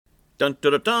Dun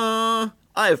dun dun dun!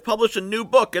 I have published a new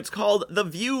book. It's called The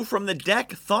View from the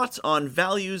Deck, Thoughts on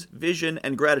Values, Vision,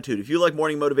 and Gratitude. If you like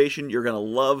morning motivation, you're going to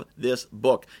love this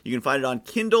book. You can find it on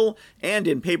Kindle and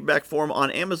in paperback form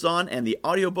on Amazon, and the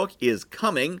audiobook is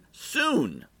coming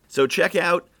soon. So check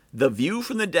out The View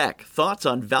from the Deck, Thoughts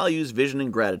on Values, Vision,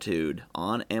 and Gratitude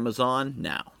on Amazon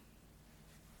now.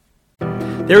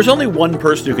 There's only one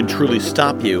person who can truly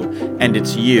stop you, and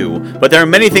it's you. But there are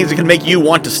many things that can make you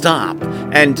want to stop.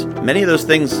 And many of those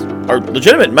things are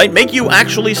legitimate, might make you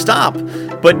actually stop.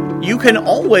 But you can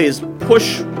always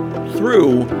push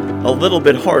through a little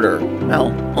bit harder.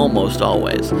 Well, almost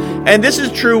always. And this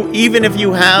is true even if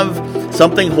you have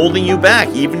something holding you back,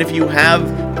 even if you have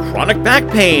chronic back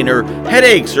pain or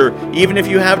headaches, or even if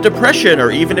you have depression,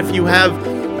 or even if you have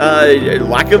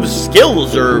lack of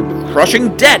skills or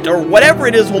crushing debt or whatever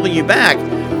it is holding you back.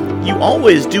 You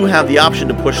always do have the option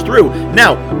to push through.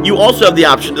 Now, you also have the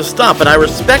option to stop, and I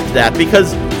respect that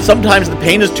because sometimes the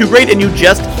pain is too great and you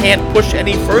just can't push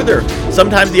any further.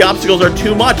 Sometimes the obstacles are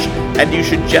too much and you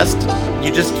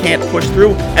just can't push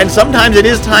through. And sometimes it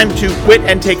is time to quit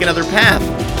and take another path,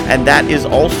 and that is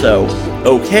also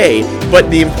okay.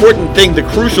 But the important thing, the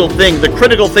crucial thing, the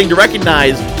critical thing to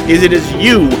recognize is it is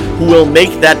you who will make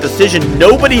that decision.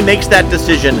 Nobody makes that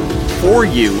decision for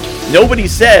you. Nobody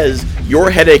says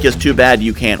your headache is too bad,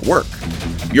 you can't work.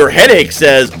 Your headache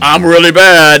says, I'm really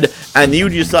bad, and you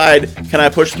decide, can I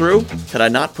push through? Can I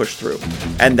not push through?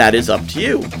 And that is up to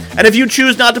you. And if you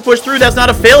choose not to push through, that's not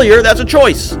a failure, that's a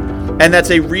choice. And that's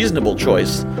a reasonable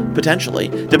choice, potentially,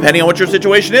 depending on what your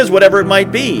situation is, whatever it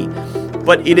might be.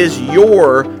 But it is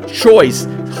your choice.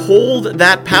 Hold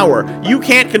that power. You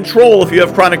can't control if you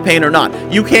have chronic pain or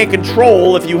not. You can't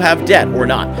control if you have debt or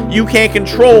not. You can't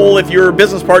control if your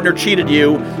business partner cheated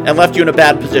you and left you in a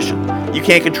bad position. You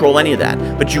can't control any of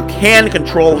that. But you can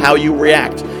control how you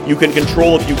react. You can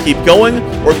control if you keep going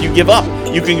or if you give up.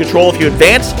 You can control if you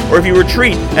advance or if you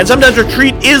retreat. And sometimes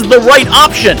retreat is the right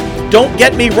option. Don't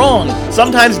get me wrong.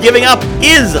 Sometimes giving up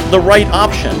is the right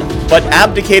option. But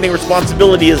abdicating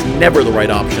responsibility is never the right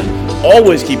option.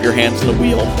 Always keep your hands on the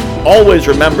wheel. Always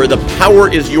remember the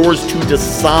power is yours to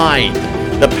decide.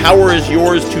 The power is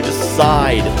yours to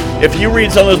decide. If you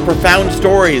read some of those profound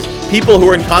stories, people who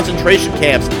are in concentration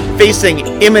camps facing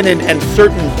imminent and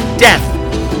certain death,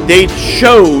 they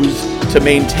chose to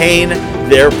maintain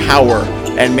their power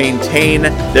and maintain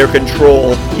their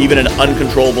control even in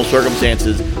uncontrollable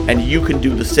circumstances, and you can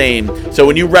do the same. So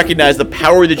when you recognize the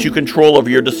power that you control over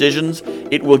your decisions,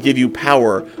 it will give you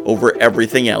power over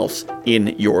everything else in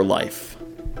your life.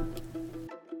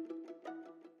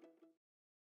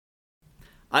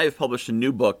 I have published a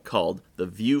new book called The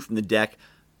View from the Deck,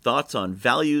 Thoughts on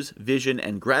Values, Vision,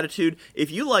 and Gratitude.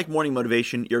 If you like morning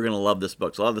motivation, you're going to love this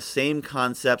book. So a lot of the same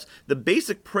concepts. The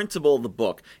basic principle of the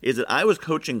book is that I was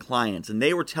coaching clients, and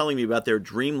they were telling me about their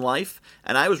dream life,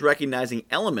 and I was recognizing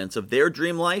elements of their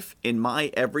dream life in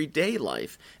my everyday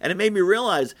life. And it made me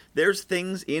realize there's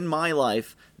things in my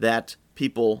life that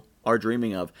people are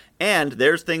dreaming of. And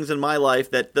there's things in my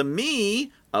life that the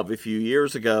me of a few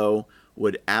years ago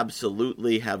would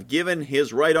absolutely have given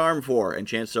his right arm for, and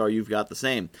chances are you've got the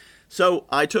same. So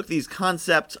I took these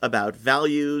concepts about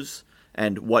values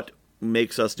and what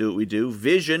makes us do what we do,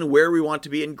 vision, where we want to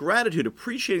be, and gratitude,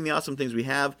 appreciating the awesome things we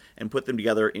have, and put them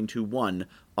together into one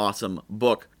awesome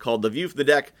book called The View from the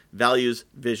Deck, Values,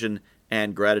 Vision,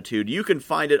 and Gratitude. You can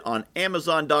find it on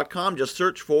Amazon.com. Just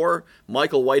search for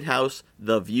Michael Whitehouse,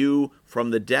 The View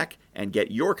from the Deck, and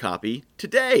get your copy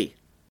today.